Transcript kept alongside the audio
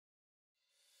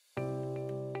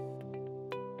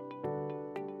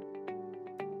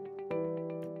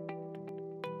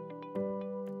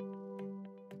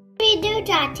you,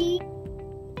 Tati?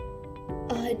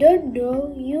 I don't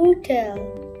know. You tell.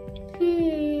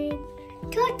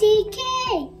 Tati K,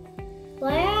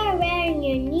 why are you wearing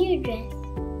your new dress?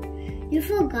 You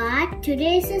forgot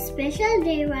today is a special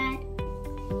day, right?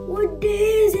 What day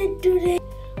is it today?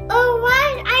 Oh,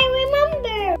 right, I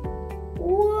remember.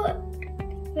 What?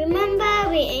 Remember,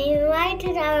 we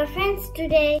invited our friends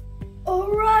today.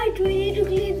 Alright, we need to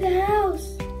clean the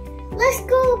house. Let's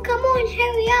go, come on,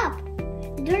 hurry up.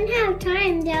 We don't have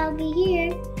time, they'll be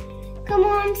here. Come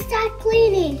on, start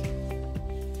cleaning.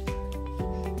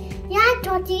 Yeah,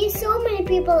 Toti, so many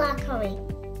people are coming.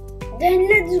 Then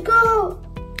let's go.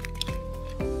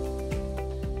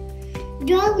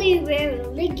 Dolly, where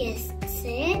will the guests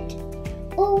sit?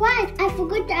 Oh, right, I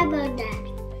forgot about that.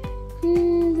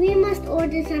 We must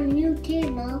order some new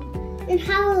table. And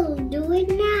how will we do it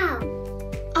now?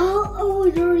 I'll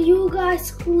order, you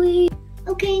guys clean.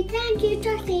 Okay, thank you,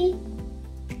 Toti.